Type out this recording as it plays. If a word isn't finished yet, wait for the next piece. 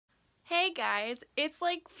Hey guys, it's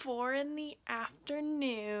like 4 in the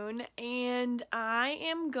afternoon and I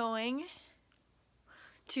am going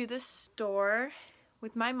to the store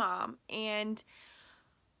with my mom and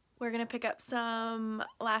we're gonna pick up some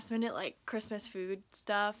last minute like Christmas food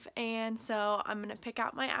stuff, and so I'm gonna pick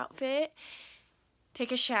out my outfit,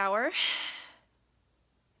 take a shower,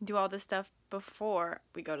 do all this stuff before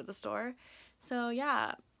we go to the store. So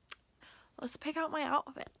yeah, let's pick out my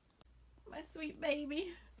outfit. My sweet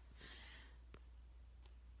baby.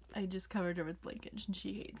 I just covered her with blankets and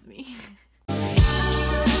she hates me.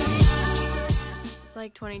 It's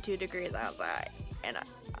like 22 degrees outside and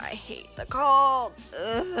I hate the cold.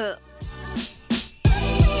 Ugh.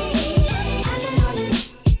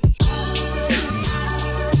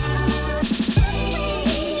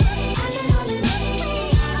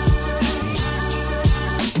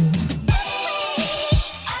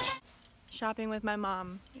 Shopping with my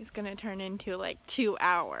mom is gonna turn into like 2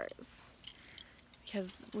 hours.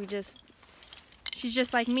 Because she's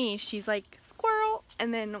just like me. She's like squirrel,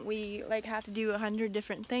 and then we like have to do 100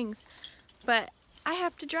 different things. But I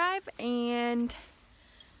have to drive, and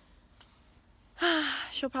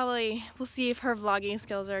we'll see if her vlogging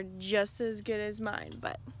skills are just as good as mine,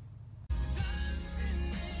 but.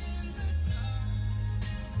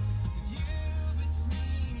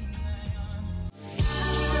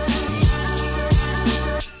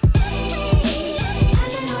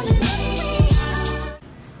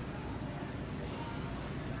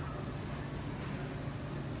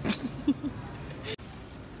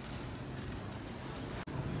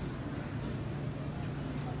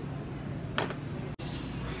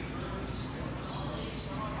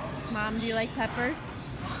 Mom, do you like peppers?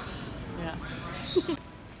 Yes.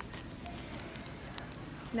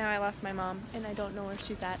 Now I lost my mom and I don't know where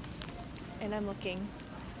she's at. And I'm looking.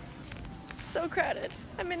 It's so crowded.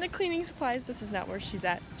 I'm in the cleaning supplies. This is not where she's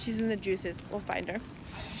at. She's in the juices. We'll find her.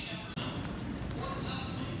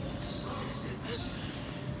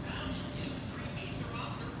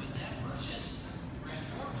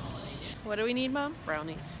 What do we need, Mom?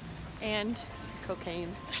 Brownies. And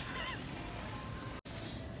Cocaine.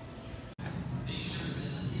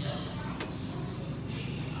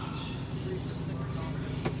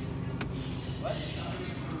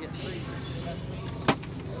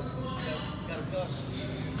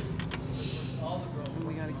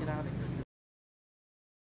 We gotta get out of here.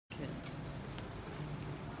 Kids.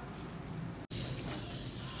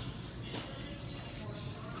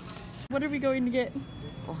 what are we going to get?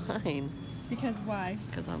 Wine. Because why?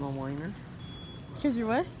 Because I'm a whiner. Because you're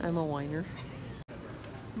what? I'm a whiner.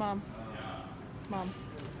 Mom. Mom.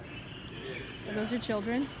 Are those your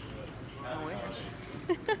children? I wish.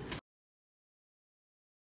 So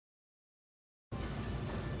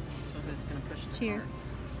who's gonna push the Cheers. cart?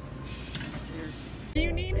 Cheers. Do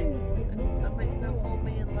you need? Somebody to hold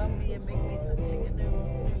me and love me and make me some chicken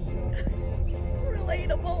noodles too.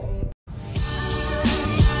 Relatable.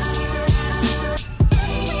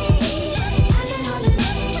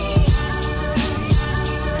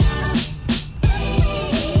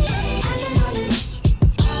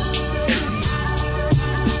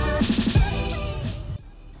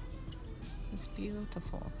 It's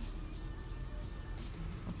beautiful.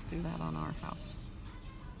 Let's do that on our house.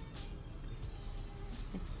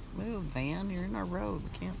 Move, van. You're in our road. We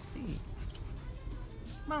can't see.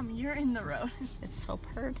 Mom, you're in the road. It's so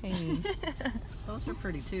pretty. Those are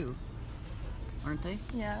pretty too, aren't they?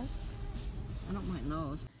 Yeah. I don't mind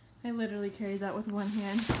those. I literally carried that with one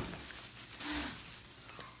hand.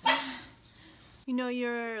 You know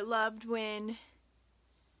you're loved when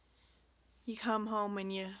you come home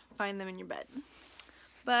and you find them in your bed.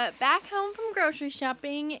 But back home from grocery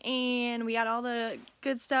shopping, and we got all the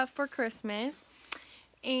good stuff for Christmas.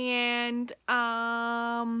 And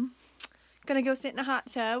gonna go sit in a hot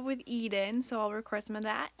tub with Eden, so I'll record some of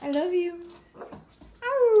that. I love you.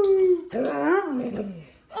 Oh, I love you.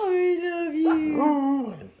 I love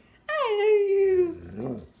you. I love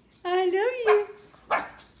you. I love you.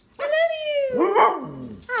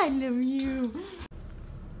 I love you.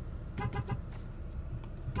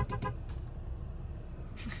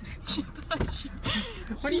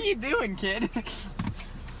 What are you doing, kid?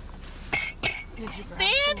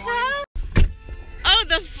 Santa! Oh,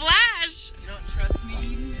 the flash! You don't trust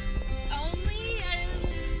me? Only a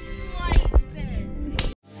slight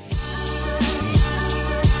bit.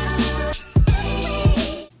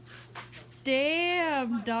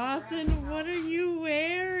 Damn, Dawson, what are you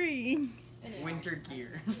wearing? Winter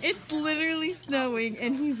gear. It's literally snowing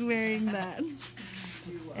and he's wearing that.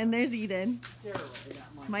 And there's Eden,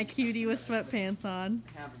 my cutie with sweatpants on.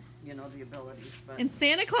 Have, you know, the abilities, but And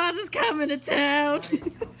Santa Claus is coming to town.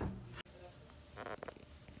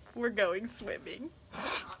 We're going swimming.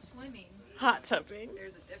 Not swimming. Hot tubbing.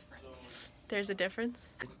 There's a difference. There's a difference.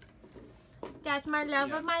 That's my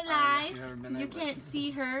love of my life. You can't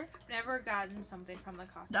see her. Never gotten something from the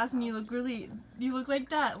coffee Dawson, you house. look really, you look like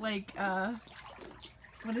that, like,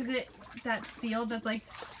 what is it? That seal that's like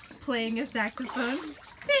playing a saxophone.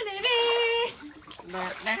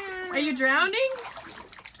 Are you drowning?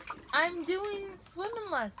 I'm doing swimming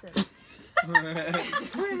lessons.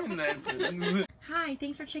 Swimming lessons. Hi,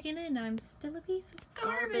 thanks for checking in. I'm still a piece of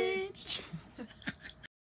garbage.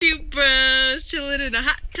 Two bros chilling in a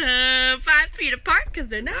hot tub, 5 feet apart because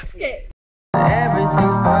they're not gay. Everything's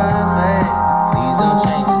perfect. Please don't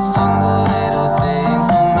change a single little thing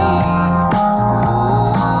for me.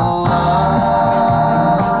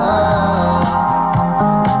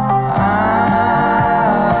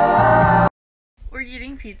 We're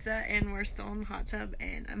eating pizza and we're still in the hot tub,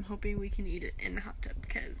 and I'm hoping we can eat it in the hot tub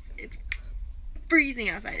because it's freezing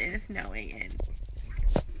outside and it's snowing and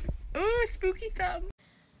ooh, spooky thumb.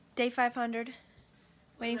 Day 500.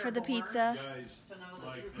 Waiting for the pizza.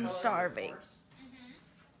 I'm starving.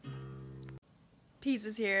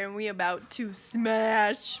 Pizza's here and we about to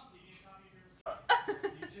smash.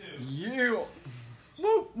 You.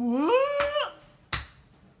 Woo, woo.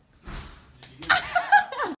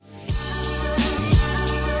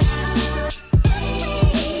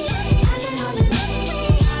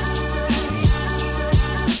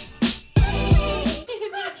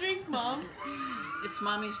 Drink, Mom. It's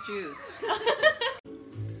mommy's juice.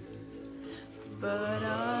 But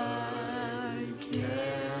I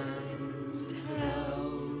can't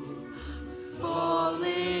help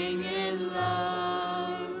falling in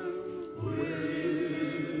love with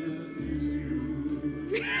you.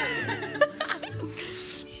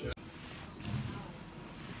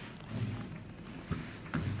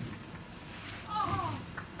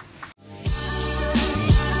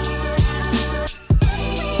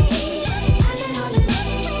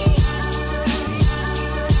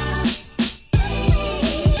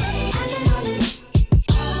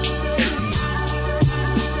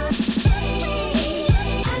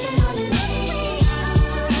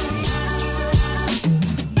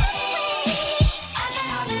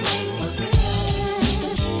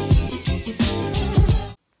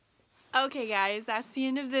 Okay guys, that's the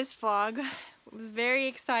end of this vlog. It was very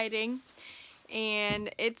exciting and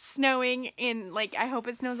it's snowing, and like I hope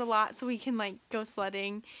it snows a lot so we can like go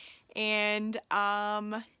sledding, and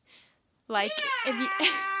like if you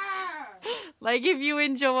like if you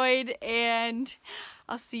enjoyed, and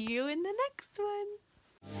I'll see you in the next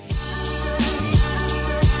one.